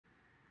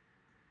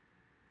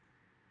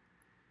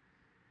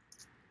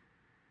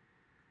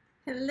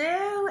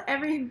Hello,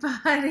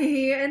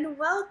 everybody, and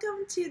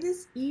welcome to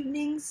this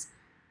evening's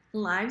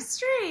live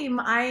stream.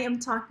 I am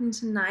talking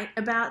tonight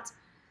about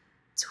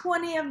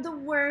 20 of the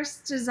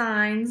worst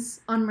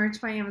designs on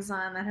merch by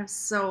Amazon that have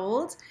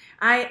sold.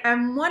 I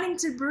am wanting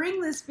to bring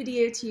this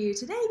video to you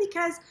today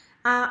because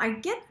I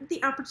get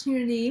the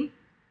opportunity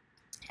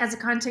as a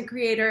content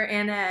creator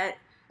and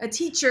a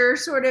teacher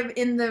sort of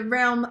in the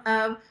realm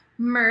of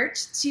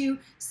merch to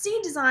see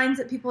designs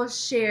that people have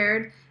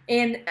shared,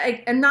 and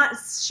I'm not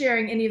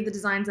sharing any of the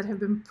designs that have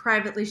been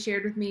privately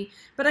shared with me,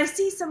 but I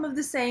see some of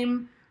the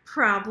same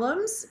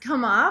problems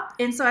come up,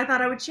 and so I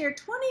thought I would share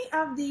 20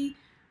 of the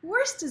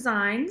worst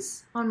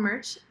designs on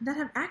merch that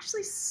have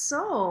actually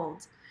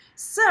sold.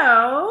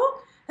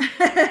 So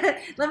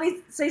let me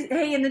say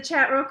hey in the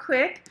chat real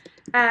quick.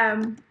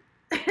 And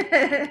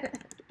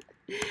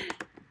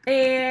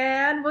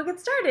we'll get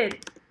started.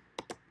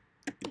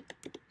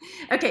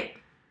 Okay,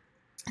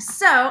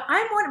 so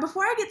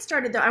before I get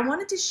started though, I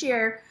wanted to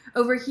share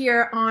over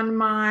here on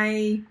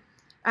my,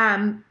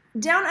 down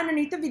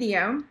underneath the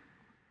video,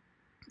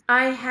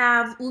 I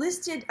have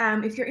listed,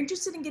 if you're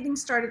interested in getting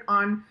started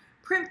on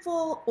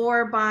Printful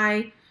or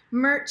by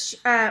merch,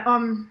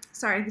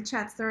 sorry, the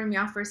chat's throwing me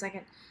off for a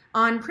second.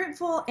 On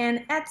Printful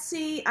and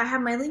Etsy, I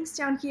have my links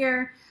down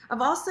here.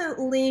 I've also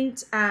linked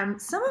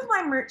some of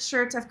my merch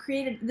shirts. I've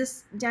created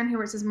this down here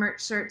where it says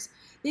merch shirts.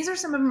 These are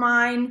some of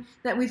mine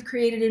that we've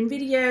created in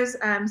videos.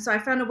 So I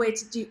found a way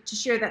to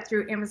share that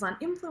through Amazon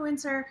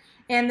Influencer.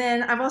 And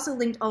then I've also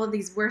linked all of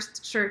these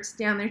worst shirts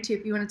down there too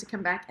if you wanted to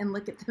come back and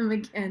look at them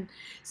again.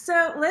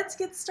 So let's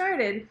get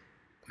started.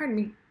 Pardon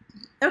me.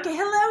 Okay,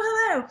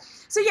 hello.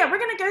 So yeah, we're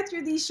going to go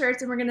through these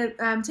shirts and we're going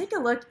to take a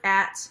look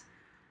at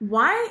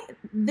why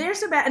they're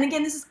so bad. And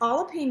again, this is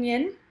all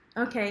opinion.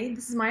 Okay,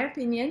 this is my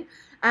opinion.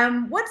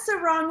 What's so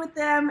wrong with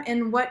them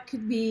and what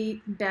could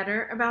be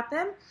better about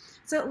them?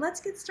 So let's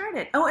get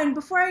started. Oh, and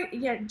before I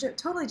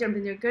totally jump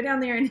into it, go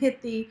down there and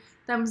hit the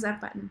thumbs up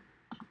button.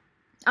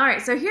 All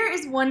right, so here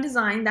is one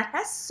design that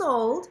has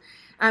sold.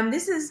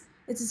 This is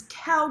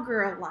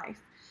Cowgirl Life.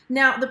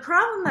 Now, the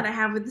problem that I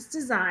have with this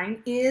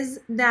design is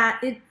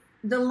that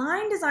the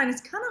line design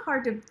is kind of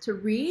hard to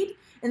read,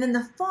 and then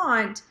the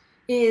font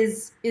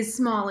is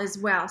small as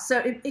well. So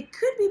it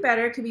could be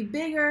better, it could be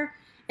bigger,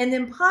 and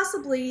then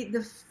possibly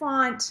the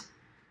font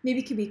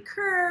maybe could be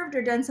curved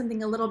or done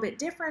something a little bit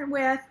different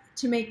with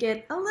to make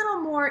it a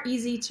little more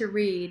easy to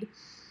read.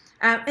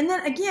 And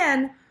then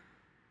again,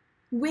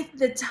 with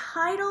the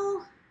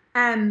title,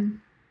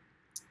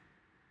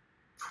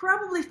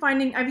 probably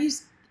finding,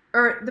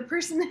 the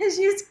person has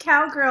used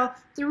cowgirl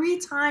 3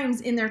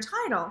 times in their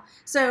title.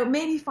 So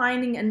maybe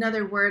finding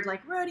another word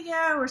like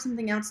rodeo or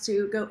something else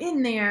to go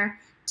in there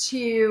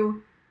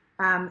to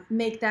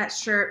make that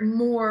shirt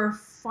more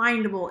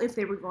findable if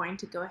they were going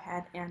to go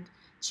ahead and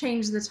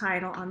change the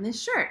title on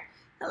this shirt.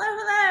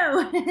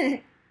 Hello.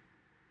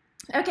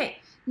 Okay,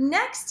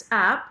 next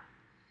up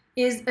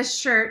is a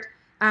shirt,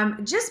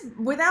 just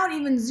without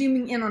even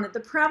zooming in on it. The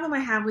problem I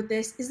have with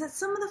this is that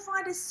some of the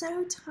font is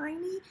so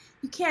tiny,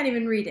 you can't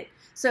even read it.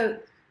 So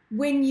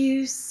when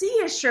you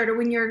see a shirt or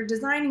when you're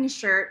designing a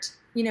shirt,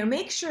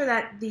 make sure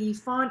that the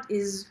font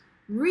is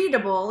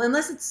readable,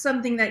 unless it's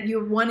something that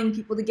you're wanting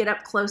people to get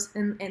up close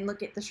and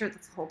look at the shirt.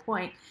 That's the whole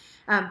point.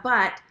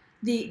 But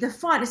the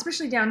font,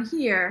 especially down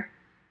here,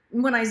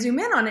 when I zoom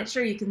in on it,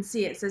 sure you can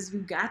see it says "You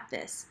got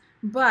this,"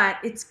 but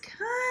it's kind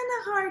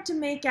of hard to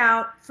make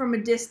out from a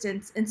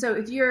distance. And so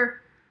if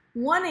you're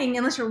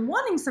unless you're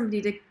wanting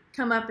somebody to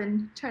come up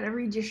and try to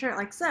read your shirt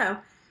like so,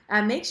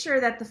 make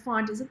sure that the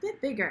font is a bit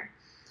bigger.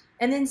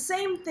 And then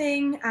same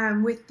thing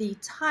with the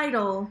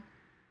title.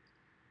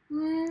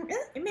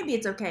 Maybe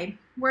it's okay.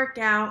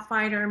 Workout,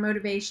 fighter,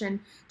 motivation.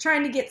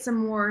 Trying to get some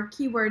more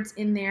keywords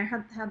in there.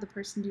 How'd the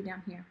person do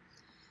down here?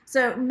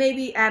 So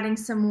maybe adding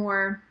some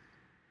more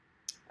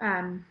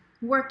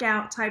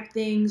workout type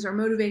things or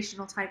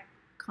motivational type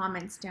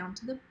comments down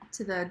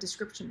to the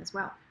description as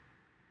well.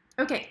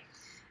 Okay.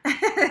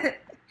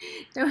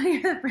 Don't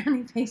hear the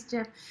frowny face,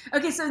 Jeff.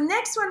 Okay, so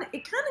next one,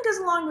 it kind of goes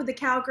along with the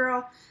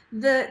cowgirl.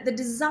 The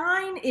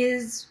design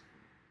is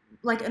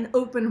like an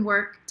open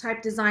work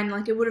type design,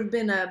 like it would have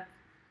been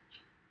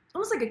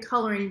almost like a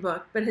coloring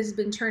book, but has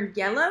been turned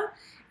yellow.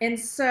 And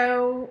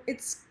so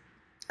it's,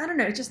 I don't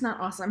know, it's just not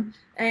awesome.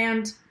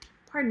 And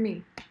pardon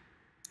me.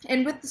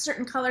 And with the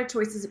certain color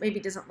choices, it maybe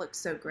doesn't look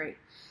so great.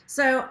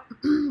 So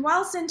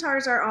while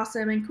centaurs are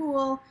awesome and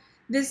cool,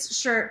 this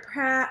shirt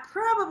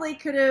probably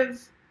could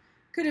have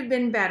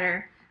been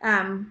better.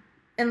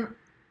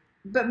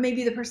 But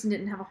maybe the person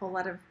didn't have a whole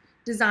lot of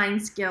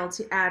design skill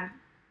to add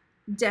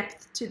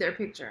depth to their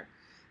picture.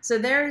 So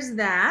there's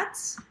that.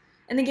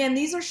 And again,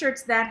 these are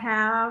shirts that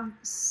have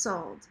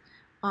sold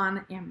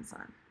on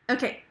Amazon.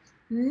 Okay,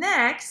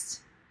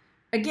 next,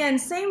 again,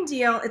 same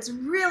deal. It's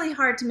really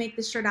hard to make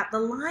this shirt out. The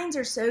lines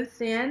are so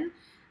thin.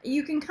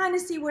 You can kind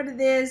of see what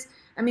it is.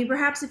 I mean,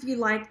 perhaps if you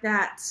like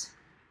that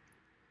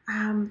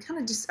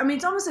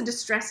it's almost a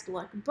distressed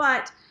look,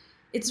 but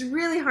it's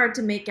really hard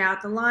to make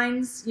out. The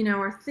lines,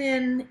 are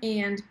thin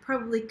and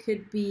probably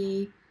could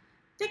be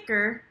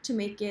thicker to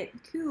make it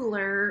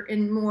cooler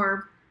and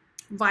more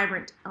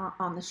vibrant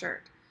on the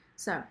shirt.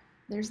 So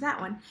there's that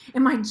one.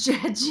 Am I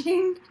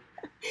judging?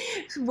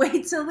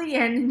 Wait till the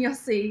end and you'll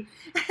see.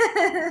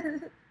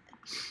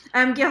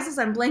 Gail says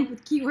I'm blank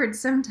with keywords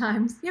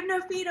sometimes. You have no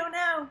feet, oh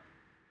no.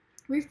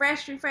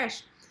 Refresh,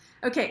 refresh.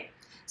 Okay,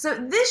 so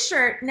this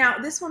shirt, now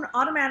this one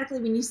automatically,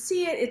 when you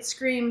see it, it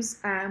screams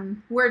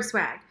word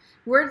swag.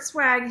 Word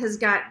swag has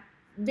got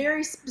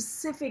very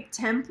specific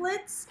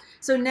templates.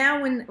 So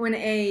now when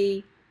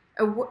a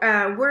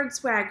word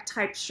swag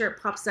type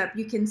shirt pops up,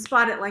 you can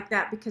spot it like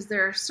that because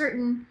there are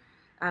certain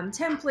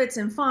templates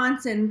and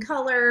fonts and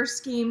color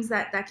schemes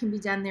that can be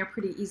done there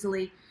pretty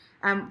easily.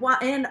 While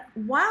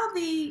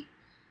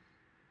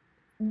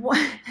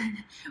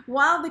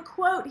the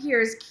quote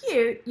here is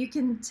cute, you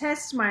can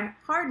test my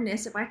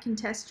hardness if I can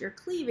test your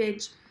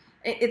cleavage.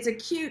 It's a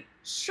cute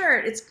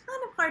shirt. It's kind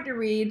of hard to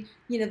read.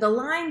 You know, the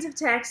lines of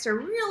text are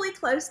really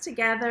close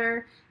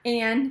together,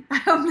 and I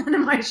hope none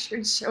of my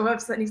shirts show up.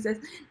 Sonny says,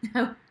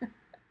 no,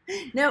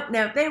 nope,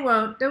 they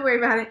won't. Don't worry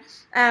about it.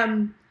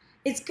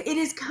 It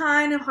is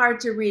kind of hard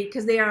to read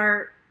because they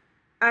are,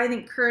 I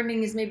think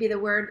kerning is maybe the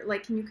word,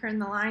 like, can you kern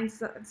the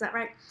lines? Is that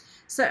right?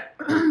 So,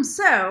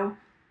 so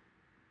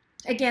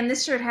again,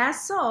 this shirt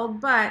has sold,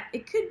 but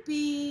it could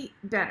be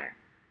better.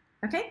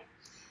 Okay?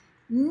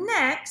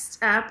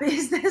 Next up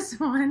is this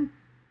one.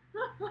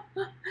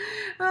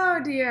 Oh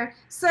dear.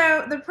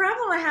 So the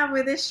problem I have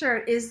with this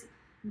shirt is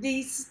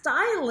the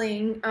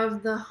styling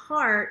of the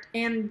heart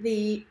and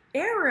the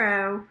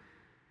arrow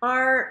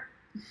are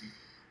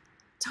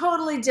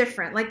totally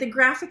different. Like the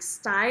graphic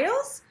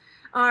styles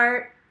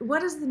are,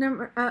 what is the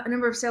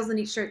number of sales in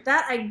each shirt?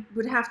 That I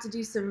would have to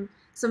do some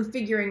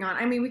figuring on.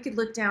 I mean, we could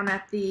look down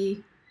at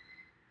the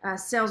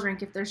sales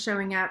rank if they're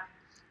showing up.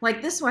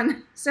 Like this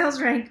one,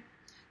 sales rank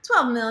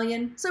 12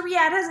 million. So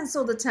yeah, it hasn't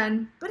sold a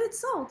ton, but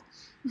it's sold.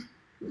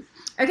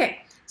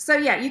 Okay, so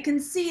yeah, you can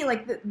see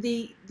like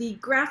the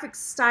graphic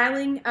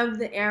styling of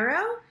the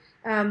arrow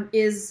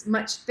is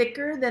much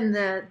thicker than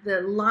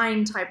the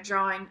line type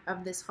drawing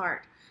of this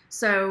heart.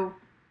 So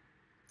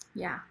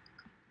yeah,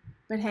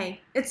 but hey,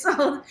 it's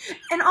sold.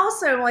 And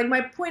also, like,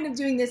 my point of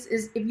doing this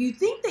is if you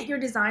think that your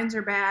designs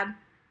are bad,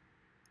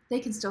 they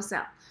can still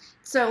sell.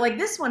 So like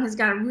this one has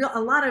got a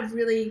lot of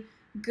really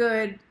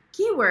good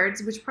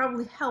keywords, which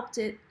probably helped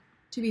it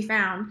to be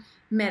found.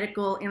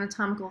 Medical,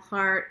 anatomical,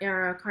 heart,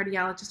 arrow,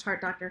 cardiologist, heart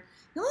doctor.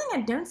 The only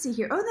thing I don't see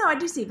here, oh no, I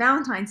do see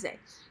Valentine's Day,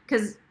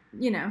 because,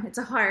 you know, it's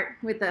a heart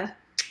with the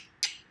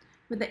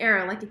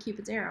arrow, like a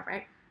Cupid's arrow,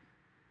 right?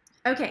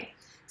 Okay,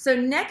 so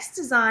next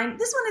design,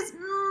 this one is,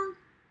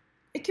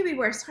 it could be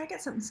worse. Sorry, I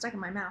got something stuck in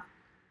my mouth,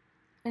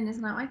 and it's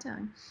not my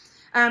tongue.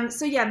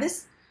 So yeah,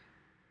 this,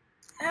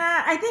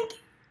 I think,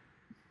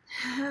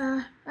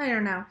 I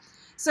don't know.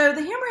 So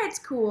the hammerhead's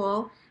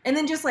cool, and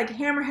then just like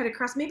hammerhead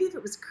across, maybe if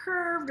it was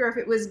curved or if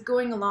it was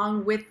going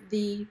along with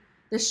the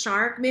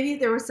shark, maybe if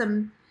there was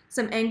some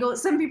angle.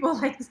 Some people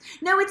like this.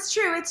 No, it's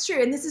true,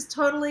 and this is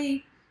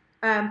totally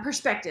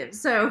perspective.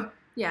 So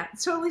yeah,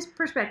 it's totally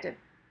perspective.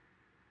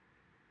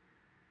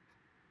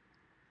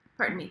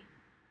 Pardon me.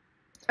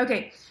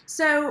 Okay,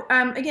 so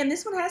again,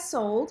 this one has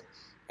sold,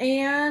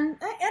 and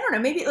I don't know,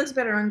 maybe it looks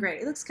better on gray.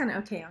 It looks kind of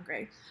okay on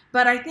gray,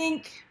 but I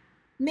think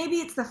maybe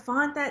it's the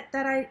font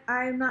that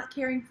I'm not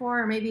caring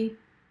for, or maybe,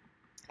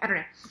 I don't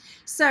know.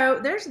 So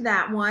there's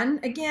that one.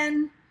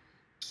 Again,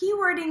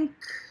 keywording,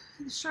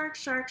 shark,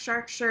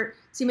 shirt.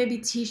 See, maybe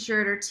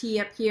t-shirt or T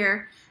up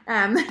here.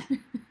 Hang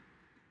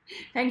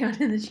on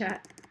in the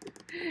chat.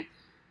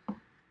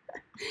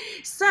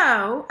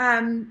 So,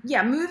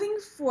 yeah, moving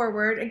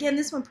forward, again,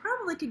 this one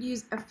probably could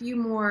use a few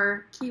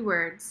more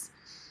keywords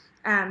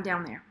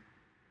down there.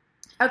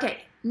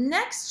 Okay,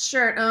 next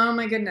shirt. Oh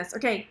my goodness.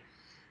 Okay,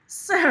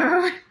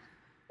 so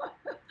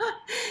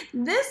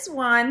this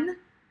one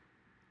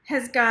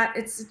has got,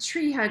 it's a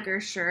tree hugger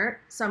shirt.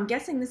 So I'm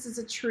guessing this is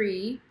a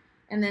tree,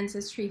 and then it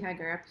says tree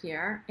hugger up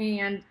here.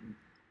 And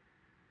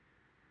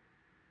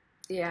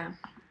yeah,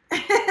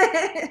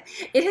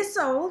 it has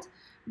sold.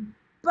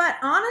 But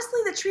honestly,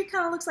 the tree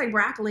kind of looks like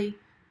broccoli.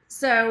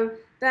 So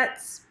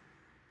that's,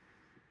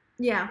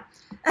 yeah.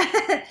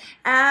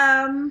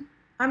 I'm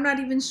not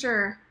even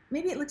sure.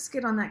 Maybe it looks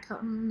good on that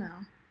color. No.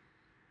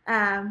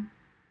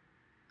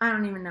 I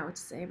don't even know what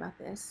to say about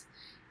this.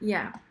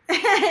 Yeah.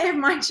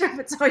 Mind you, if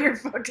it's all your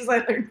fault because I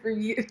learned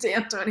from you,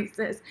 Dan 20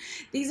 says.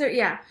 These are,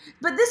 yeah.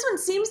 But this one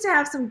seems to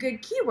have some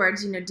good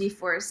keywords, you know,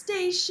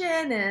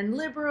 deforestation and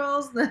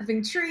liberals,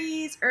 living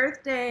trees,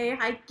 Earth Day,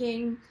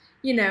 hiking,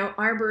 you know,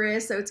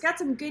 arborist. So it's got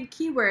some good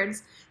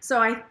keywords. So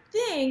I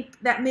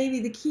think that maybe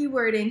the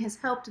keywording has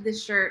helped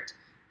this shirt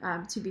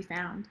to be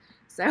found.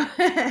 So,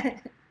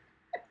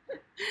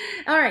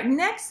 all right,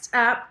 next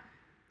up,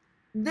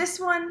 this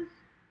one.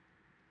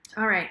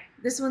 All right,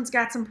 this one's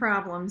got some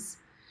problems.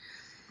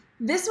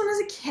 This one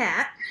is a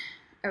cat,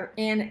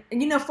 and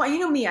you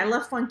know me, I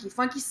love funky.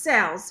 Funky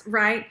sells,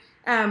 right?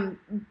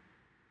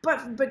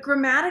 But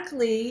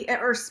grammatically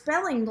or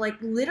spelling, like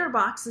litter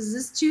boxes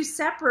is two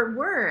separate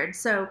words,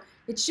 so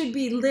it should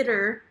be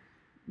litter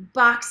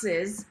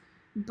boxes.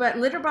 But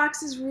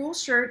Litterbox's Rule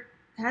shirt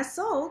has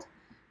sold,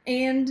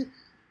 and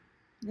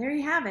there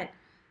you have it.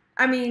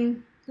 I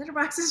mean,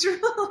 Litterbox's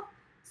Rule.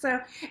 So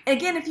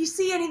again, if you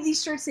see any of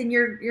these shirts and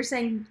you're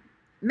saying,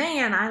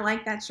 man, I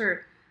like that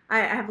shirt, I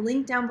have a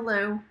link down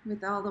below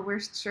with all the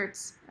worst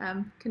shirts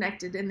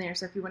connected in there.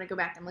 So if you want to go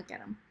back and look at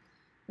them,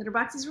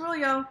 Litterbox's Rule,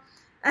 y'all.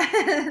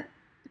 Again,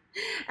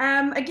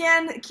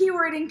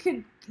 keywording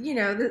could,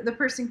 the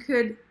person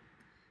could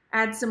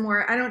add some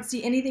more. I don't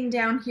see anything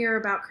down here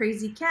about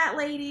crazy cat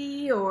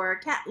lady or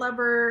cat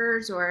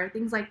lovers or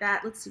things like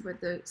that. Let's see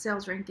what the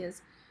sales rank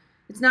is.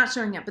 It's not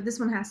showing up, but this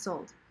one has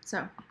sold.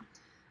 So,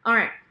 all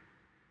right.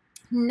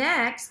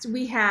 Next,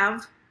 we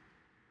have,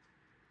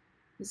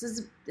 this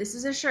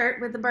is a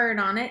shirt with a bird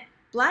on it.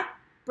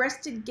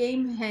 Black-breasted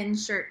game hen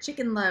shirt,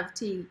 chicken love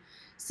tee.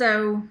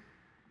 So,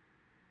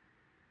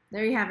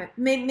 there you have it.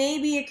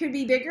 Maybe it could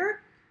be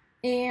bigger,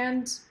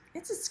 and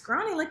it's a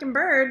scrawny looking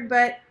bird,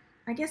 but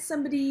I guess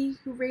somebody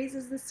who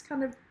raises this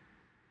kind of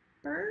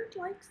bird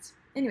likes.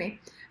 Anyway,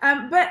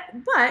 but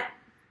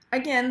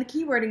again, the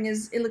keywording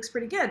is, it looks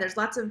pretty good. There's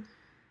lots of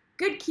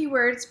good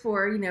keywords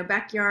for,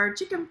 backyard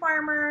chicken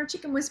farmer,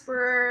 chicken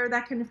whisperer,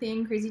 that kind of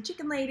thing, crazy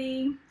chicken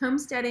lady,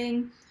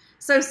 homesteading.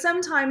 So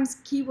sometimes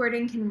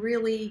keywording can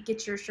really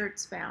get your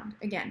shirts found.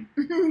 Again,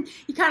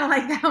 you kind of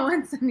like that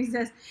one. Somebody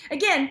says,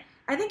 again,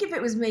 I think if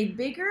it was made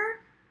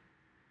bigger,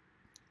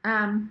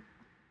 but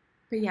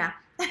yeah.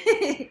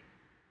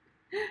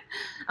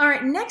 All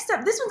right, next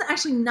up, this one's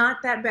actually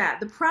not that bad.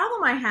 The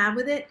problem I have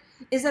with it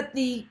is that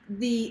the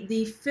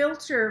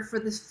filter for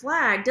this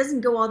flag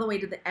doesn't go all the way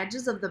to the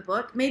edges of the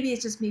book. Maybe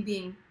it's just me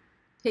being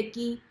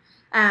picky.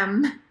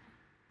 Oh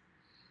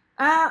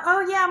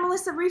yeah,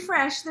 Melissa,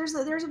 refresh. There's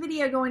a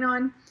video going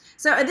on.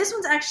 So this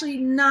one's actually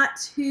not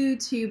too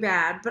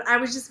bad, but I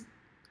was just,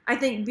 I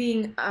think,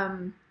 being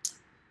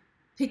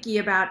picky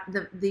about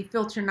the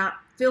filter not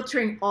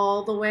filtering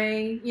all the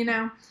way,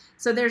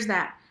 So there's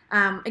that.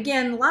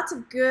 Again, lots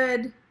of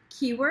good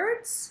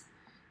keywords.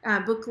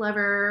 Book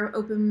lover,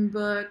 open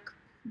book,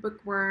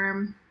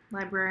 bookworm,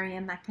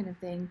 librarian, that kind of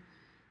thing.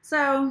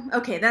 So,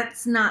 okay,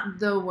 that's not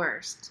the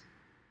worst,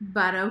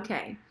 but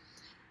okay.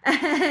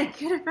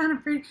 Could have found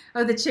a pretty,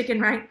 oh, the chicken,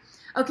 right?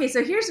 Okay,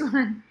 so here's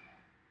one.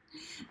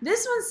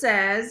 This one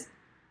says,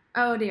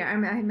 oh dear,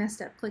 I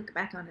messed up. Click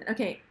back on it.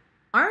 Okay,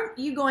 aren't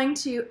you going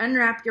to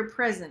unwrap your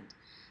present?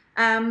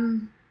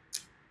 I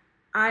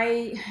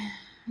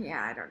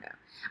don't know.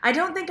 I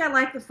don't think I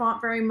like the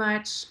font very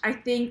much. I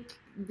think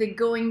the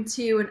going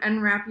to and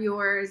unwrap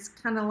yours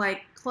kind of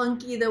like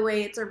clunky the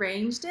way it's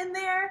arranged in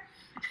there.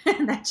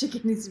 That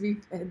chicken needs to be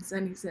fed,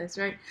 Sonny says,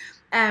 right?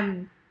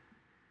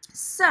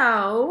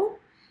 So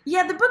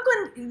yeah, the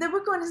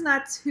book one is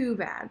not too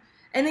bad.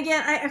 And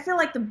again, I feel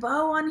like the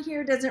bow on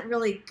here doesn't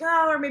really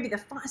go, or maybe the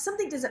font,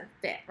 something doesn't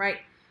fit, right?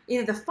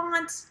 Either the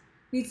font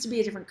needs to be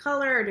a different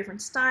color or a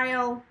different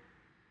style.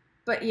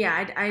 But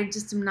yeah, I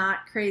just am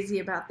not crazy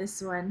about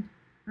this one.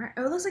 All right.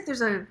 Oh, it looks like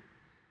there's a,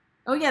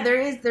 oh yeah,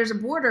 there's a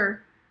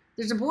border.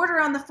 There's a border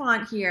on the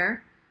font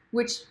here,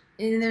 and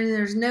then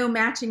there's no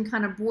matching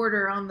kind of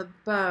border on the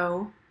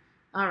bow.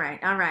 All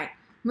right.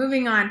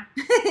 Moving on.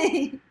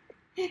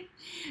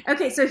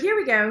 Okay, so here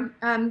we go.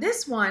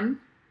 This one,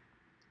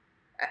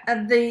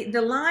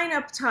 the line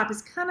up top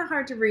is kind of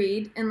hard to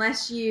read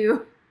unless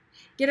you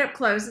get up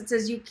close. It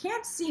says, "You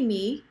can't see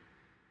me.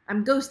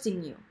 I'm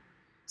ghosting you."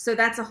 So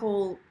that's a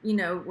whole,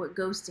 what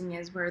ghosting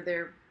is, where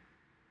they're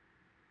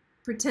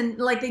pretend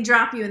like they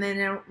drop you and then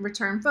they don't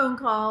return phone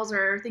calls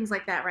or things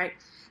like that, right?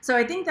 So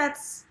I think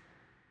that's,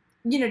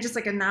 just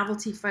like a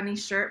novelty funny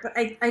shirt, but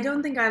I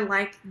don't think I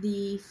like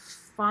the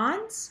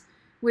font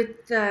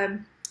with the,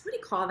 what do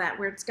you call that,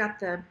 where it's got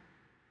the,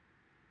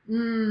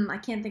 I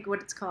can't think of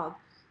what it's called.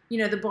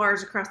 The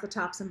bars across the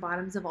tops and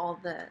bottoms of all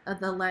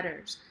the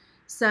letters.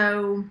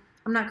 So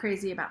I'm not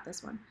crazy about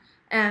this one.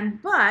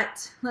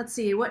 But let's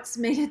see, what's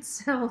made it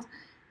sell?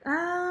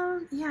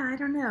 Yeah, I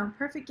don't know.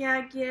 Perfect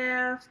gag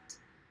gift.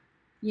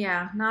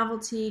 Yeah,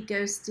 novelty,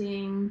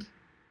 ghosting.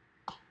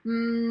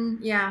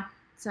 Yeah,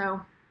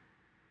 so,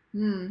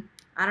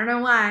 I don't know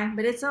why,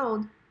 but it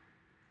sold.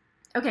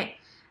 Okay.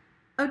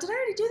 Oh, did I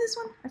already do this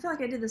one? I feel like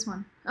I did this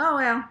one. Oh,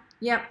 well,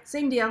 yep,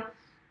 same deal.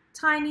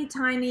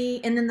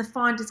 Tiny, and then the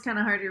font is kind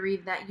of hard to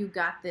read, that "you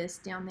got this"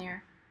 down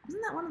there.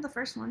 Wasn't that one of the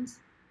first ones?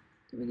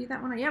 Did we do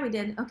that one? Yeah, we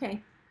did. Okay.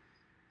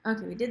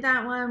 Okay, we did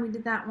that one. We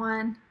did that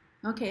one.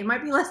 Okay, it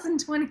might be less than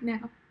 20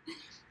 now.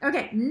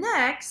 Okay,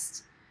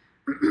 next.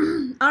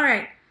 All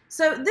right.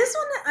 So this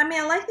one,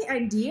 I like the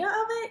idea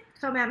of it.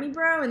 Come at me,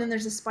 bro. And then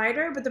there's a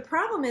spider. But the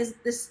problem is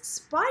this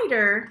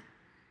spider.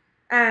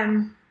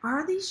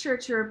 Are these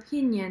shirts your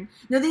opinion?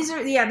 No, these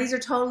are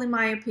totally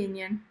my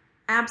opinion.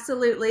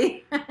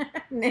 Absolutely,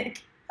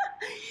 Nick.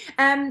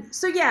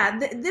 So yeah,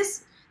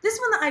 this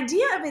one, the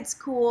idea of it's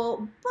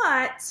cool,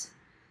 but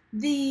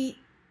the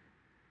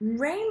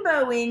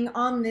rainbowing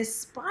on this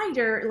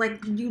spider,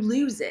 like, you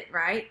lose it,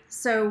 right?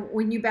 So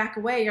when you back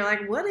away, you're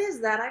like, what is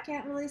that? I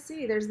can't really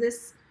see. There's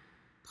this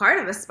part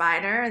of a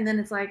spider, and then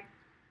it's like,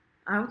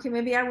 okay,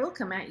 maybe I will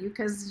come at you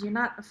because you're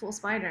not a full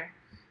spider.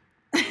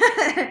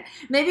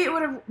 Maybe it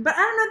would have, but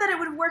I don't know that it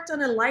would have worked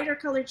on a lighter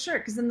colored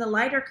shirt, because then the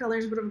lighter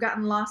colors would have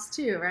gotten lost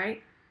too,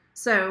 right?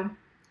 So,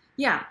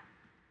 yeah.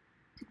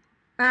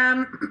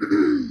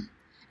 And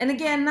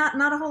again, not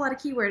a whole lot of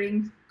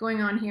keywording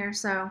going on here,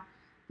 so,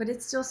 but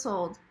it's still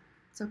sold.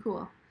 So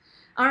cool.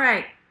 All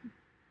right.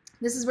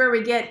 This is where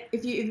we get,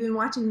 if you've been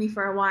watching me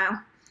for a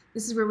while,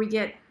 this is where we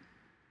get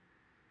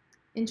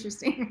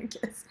interesting, I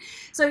guess.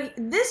 So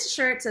this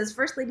shirt says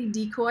First Lady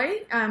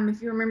Decoy.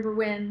 If you remember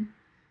when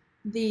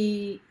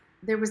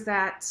there was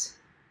that,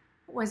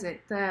 what was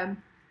it? The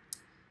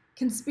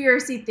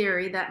conspiracy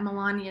theory that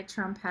Melania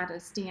Trump had a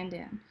stand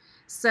in.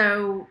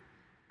 So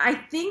I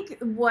think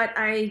what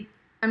I'm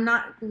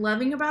not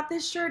loving about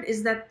this shirt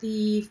is that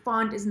the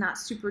font is not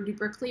super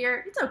duper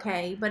clear. It's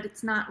okay, but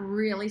it's not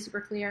really super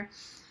clear.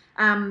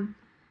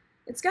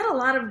 It's got a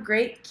lot of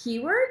great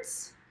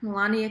keywords.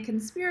 Melania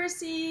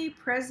conspiracy,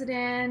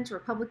 president,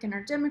 Republican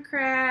or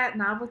Democrat,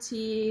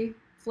 novelty,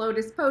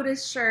 FLOTUS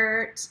POTUS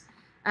shirt.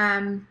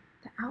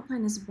 The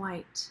outline is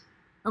white.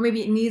 Or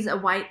maybe it needs a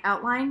white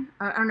outline.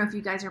 I don't know if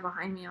you guys are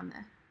behind me on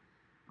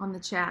the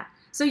chat.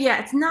 So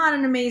yeah, it's not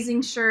an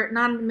amazing shirt,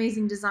 not an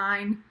amazing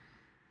design,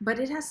 but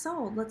it has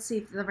sold. Let's see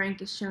if the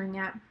rank is showing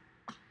up.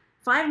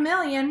 5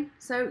 million.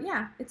 So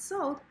yeah, it's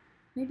sold.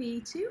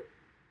 Maybe 2.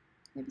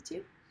 Maybe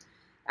 2.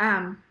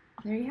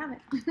 There you have it.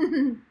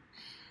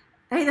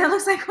 Hey, that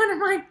looks like one of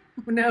mine.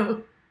 Oh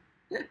no.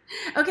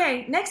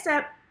 Okay, next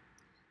up,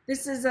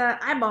 this is a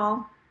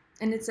eyeball,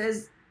 and it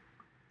says,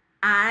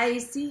 I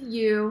see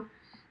you.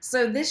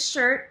 So this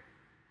shirt,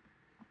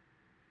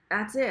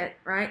 that's it,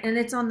 right? And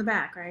it's on the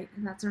back, right?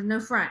 And there's no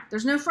front.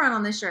 There's no front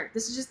on this shirt.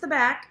 This is just the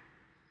back,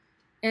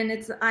 and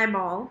it's the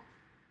eyeball,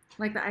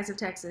 like the Eyes of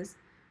Texas,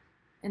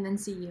 and then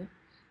see you.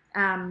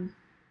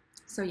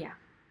 So yeah,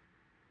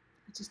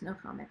 just no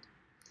comment.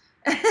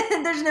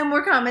 There's no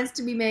more comments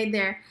to be made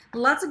there.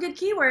 Lots of good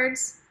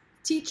keywords.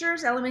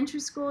 Teachers, elementary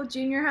school,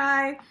 junior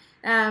high,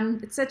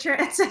 etc.,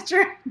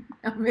 etc.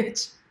 Oh,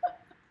 Mitch.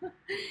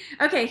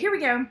 Okay, here we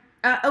go.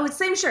 Oh, it's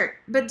same shirt,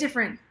 but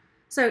different.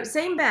 So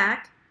same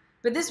back,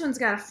 but this one's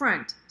got a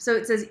front. So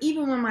it says,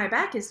 even when my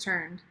back is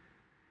turned,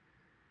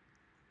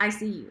 I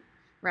see you,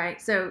 right?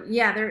 So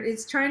yeah,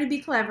 it's trying to be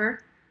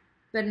clever,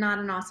 but not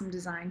an awesome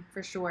design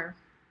for sure.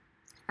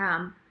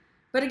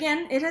 But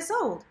again, it has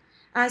sold.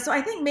 So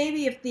I think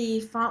maybe if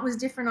the font was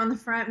different on the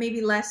front, maybe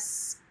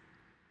less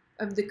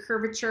of the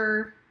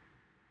curvature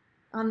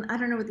on, I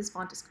don't know what this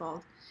font is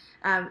called.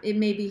 It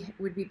maybe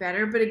would be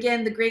better. But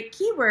again, the great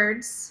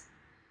keywords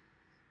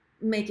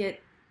make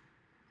it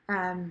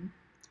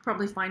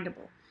probably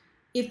findable.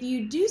 If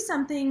you do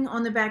something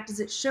on the back, does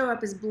it show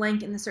up as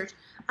blank in the search?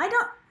 No,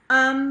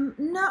 I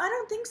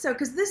don't think so,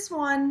 because this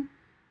one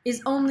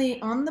is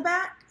only on the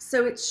back,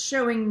 so it's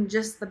showing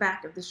just the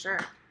back of the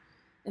shirt.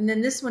 And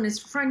then this one is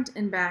front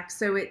and back,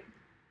 so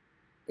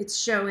it's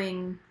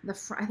showing the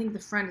front. I think the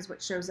front is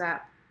what shows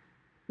up,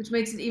 which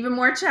makes it even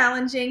more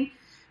challenging.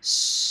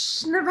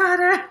 Shh,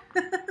 Nevada.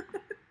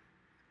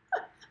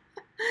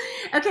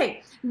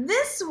 Okay,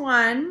 this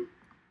one,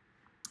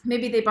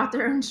 maybe they bought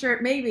their own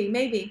shirt.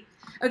 Maybe.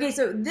 Okay,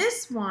 so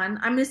this one,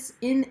 I'm just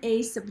in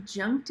a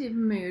subjunctive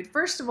mood.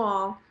 First of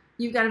all,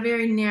 you've got a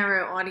very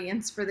narrow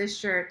audience for this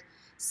shirt.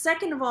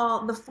 Second of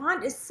all, the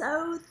font is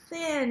so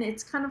thin,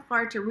 it's kind of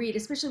hard to read,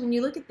 especially when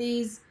you look at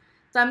these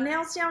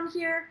thumbnails down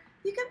here.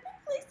 You can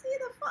barely see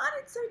the font,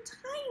 it's so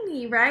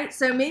tiny, right?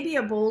 So maybe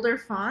a bolder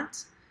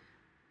font,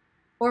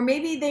 or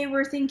maybe they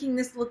were thinking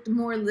this looked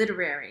more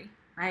literary.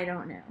 I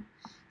don't know.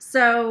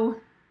 So,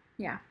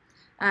 yeah.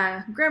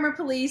 Grammar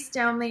police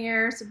down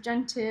there,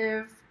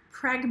 subjunctive,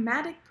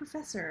 pragmatic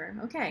professor.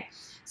 Okay,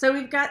 so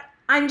we've got,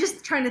 I'm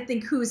just trying to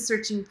think who's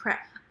searching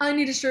I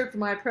need a shirt for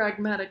my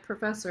pragmatic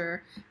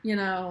professor. You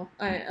know,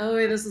 oh,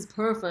 this is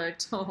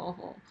perfect.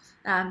 So,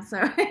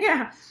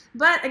 yeah.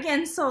 But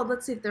again, sold.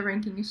 Let's see if the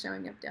ranking is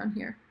showing up down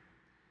here.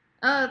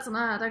 Oh, it's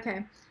not.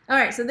 Okay. All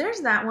right, so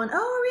there's that one.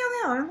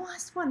 Oh, really? I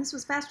lost one. This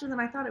was faster than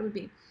I thought it would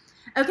be.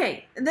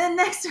 Okay, the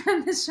next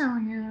one is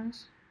showing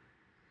us.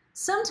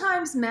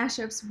 Sometimes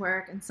mashups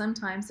work, and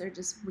sometimes they're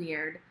just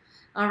weird.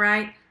 All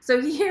right, so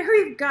here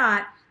we've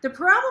got, the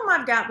problem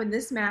I've got with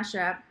this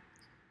mashup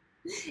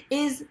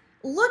is,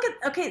 look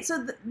at, okay,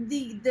 so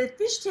the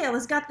fishtail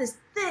has got this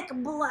thick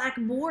black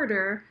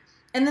border,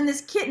 and then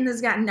this kitten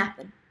has got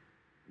nothing.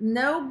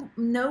 No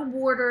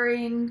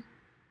bordering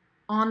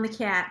on the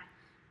cat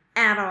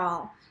at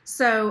all.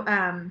 So,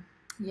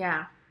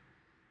 yeah,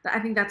 I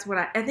think that's what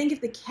I think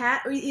if the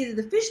cat, or either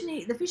the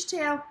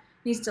fishtail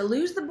needs to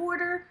lose the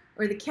border,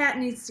 or the cat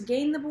needs to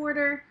gain the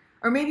border,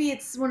 or maybe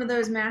it's one of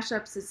those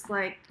mashups, it's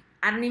like,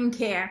 I don't even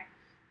care.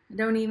 I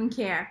don't even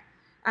care.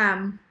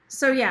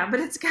 So yeah, but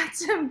it's got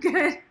some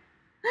good,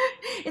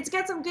 it's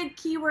got some good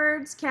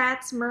keywords,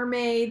 cats,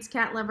 mermaids,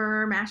 cat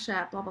lover,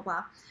 mashup, blah, blah,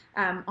 blah,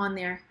 on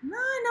there. I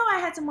know I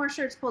had some more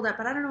shirts pulled up,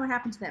 but I don't know what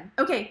happened to them.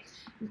 Okay,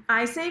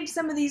 I saved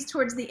some of these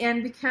towards the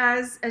end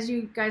because, as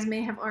you guys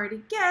may have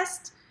already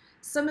guessed,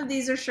 some of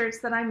these are shirts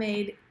that I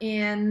made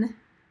in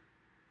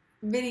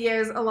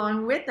videos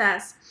along with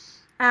us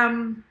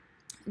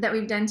that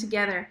we've done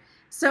together.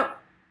 So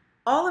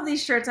all of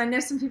these shirts, I know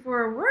some people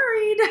were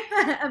worried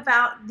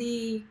about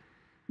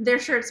their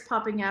shirts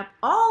popping up.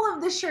 All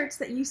of the shirts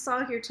that you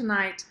saw here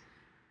tonight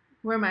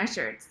were my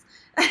shirts.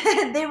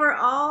 They were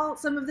all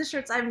some of the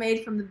shirts I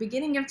made from the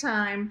beginning of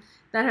time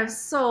that have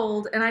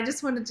sold, and I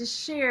just wanted to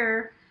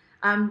share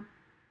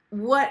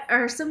what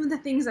are some of the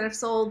things that I've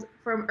sold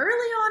from early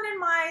on in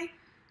my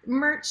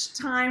merch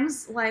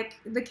times, like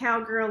the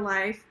Cowgirl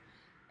Life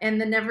and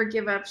the Never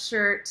Give Up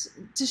shirt,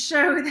 to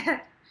show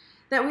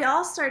that we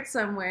all start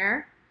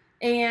somewhere,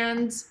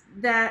 and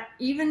that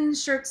even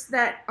shirts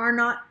that are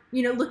not,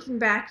 you know, looking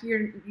back,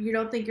 you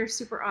don't think you're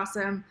super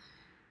awesome,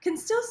 can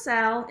still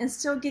sell and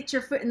still get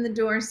your foot in the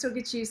door and still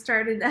get you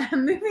started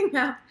moving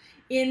up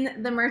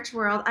in the merch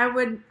world. I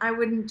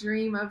wouldn't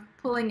dream of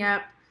pulling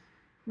up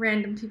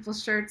random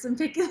people's shirts and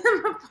picking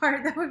them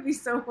apart. That would be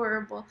so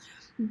horrible.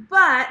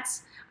 But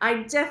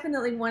I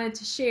definitely wanted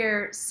to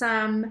share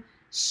some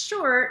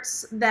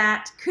shorts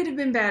that could have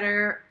been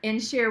better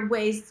and share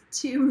ways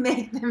to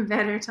make them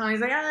better.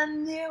 Tony's like, I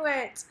knew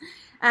it.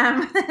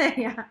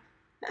 Yeah.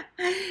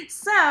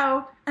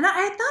 So, and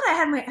I thought I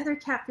had my other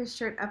catfish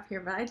shirt up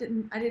here, but I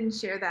didn't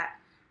share that.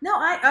 No,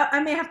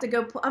 I may have to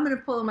go I'm going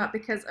to pull them up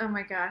because, oh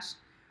my gosh.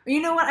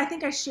 You know what? I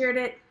think I shared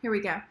it. Here we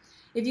go.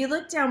 If you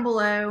look down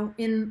below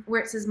in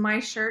where it says my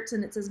shirts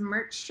and it says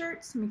merch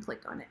shirts, let me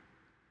click on it.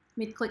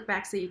 Let me click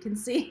back so you can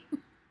see.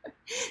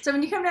 So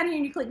when you come down here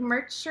and you click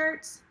merch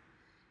shirts,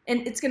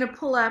 and it's going to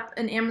pull up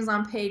an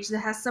Amazon page that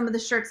has some of the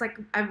shirts like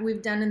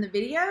we've done in the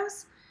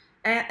videos.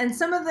 And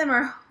some of them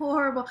are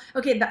horrible.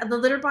 Okay, the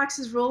litter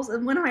boxes rules,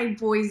 one of my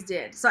boys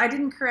did. So I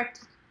didn't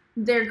correct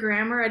their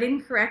grammar. I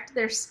didn't correct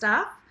their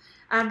stuff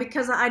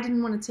because I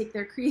didn't want to take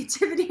their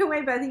creativity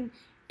away. But I think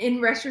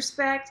in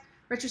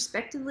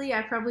retrospectively,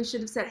 I probably should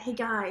have said, hey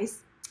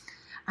guys,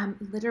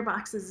 litter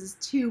boxes is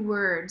 2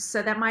 words.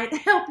 So that might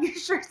help your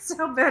shirt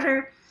sell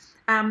better.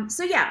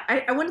 So yeah,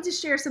 I wanted to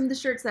share some of the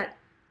shirts that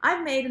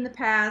I've made in the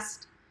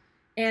past.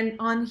 And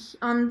on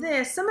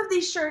this, some of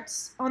these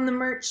shirts on the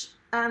merch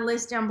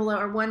list down below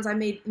are ones I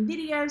made in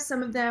videos.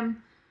 Some of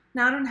them,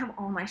 now I don't have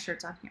all my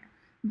shirts on here,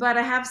 but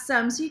I have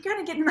some, so you kind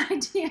of get an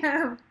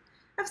idea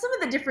of some of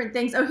the different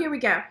things. Oh, here we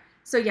go.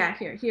 So yeah,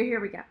 here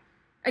we go.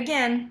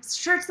 Again,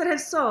 shirts that have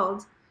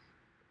sold.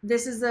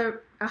 This is a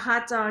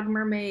hot dog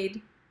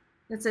mermaid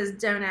that says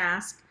 "Don't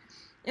ask,"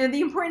 and the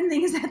important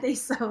thing is that they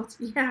sold.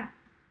 Yeah,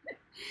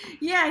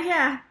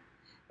 yeah.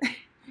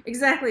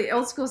 Exactly.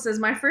 Old school says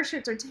my first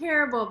shirts are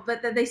terrible,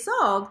 but that they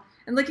sold.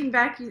 And looking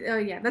back, oh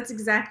yeah, that's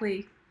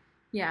exactly.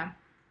 Yeah,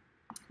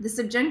 the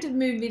subjunctive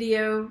mood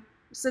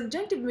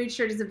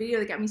shirt is a video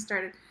that got me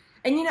started,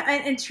 and you know,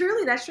 and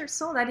truly that shirt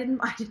sold. I didn't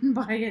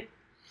buy it.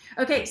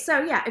 Okay,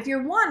 so yeah, if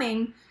you're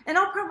wanting, and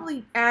I'll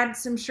probably add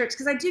some shirts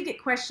because I do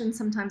get questions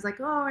sometimes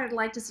like, oh, I'd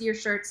like to see your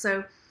shirts.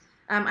 So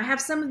I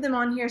have some of them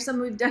on here. Some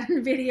we've done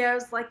in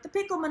videos, like the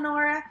pickle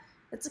menorah.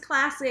 It's a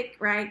classic,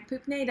 right?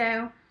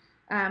 Poopnado,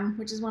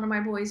 which is one of my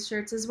boys'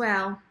 shirts as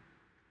well.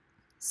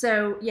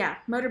 So yeah,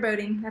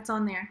 motorboating, that's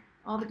on there.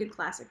 All the good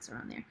classics are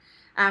on there.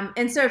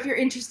 And so if you're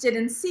interested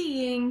in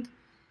seeing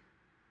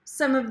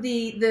some of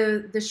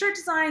the shirt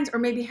designs, or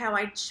maybe how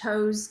I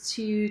chose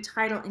to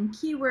title and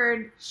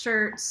keyword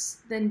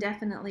shirts, then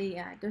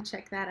definitely go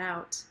check that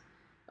out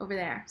over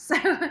there. So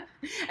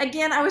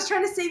again, I was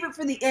trying to save it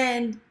for the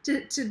end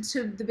to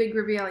the big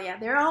reveal. Yeah,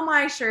 they're all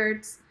my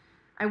shirts.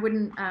 I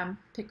wouldn't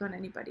pick on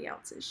anybody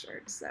else's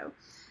shirts. So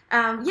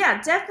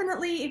yeah,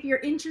 definitely, if you're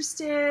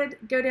interested,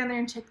 go down there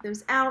and check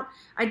those out.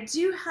 I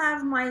do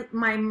have my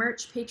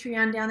merch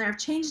Patreon down there. I've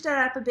changed that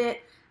up a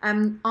bit.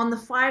 On the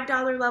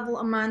 $5 level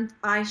a month,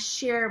 I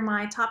share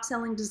my top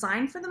selling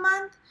design for the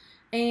month.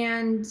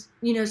 And,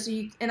 you know, so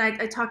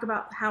I talk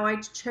about how I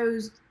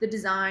chose the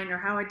design or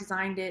how I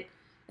designed it,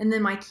 and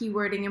then my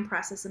keywording and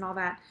process and all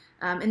that.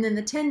 And then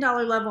the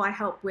 $10 level, I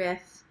help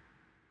with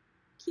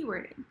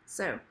keywording.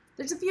 So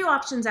there's a few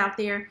options out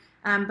there,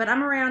 but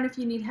I'm around if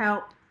you need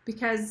help.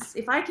 Because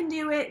if I can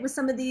do it with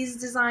some of these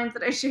designs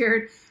that I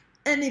shared,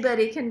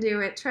 anybody can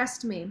do it,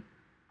 trust me.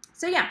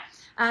 So yeah,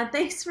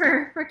 thanks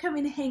for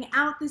coming to hang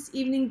out this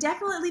evening.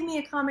 Definitely leave me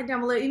a comment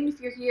down below, even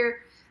if you're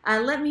here.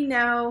 Let me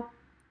know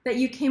that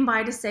you came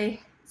by to see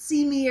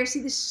me or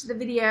see the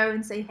video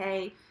and say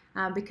hey,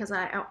 because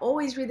I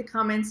always read the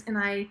comments, and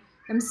I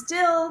am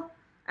still,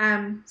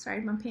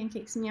 sorry, my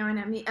pancake's meowing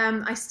at me.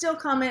 I still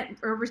comment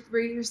or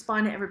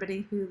respond to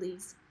everybody who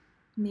leaves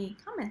me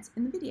comments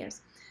in the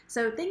videos.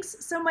 So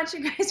thanks so much,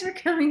 you guys, for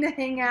coming to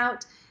hang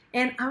out,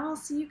 and I will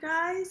see you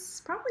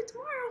guys probably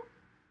tomorrow.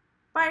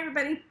 Bye,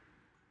 everybody.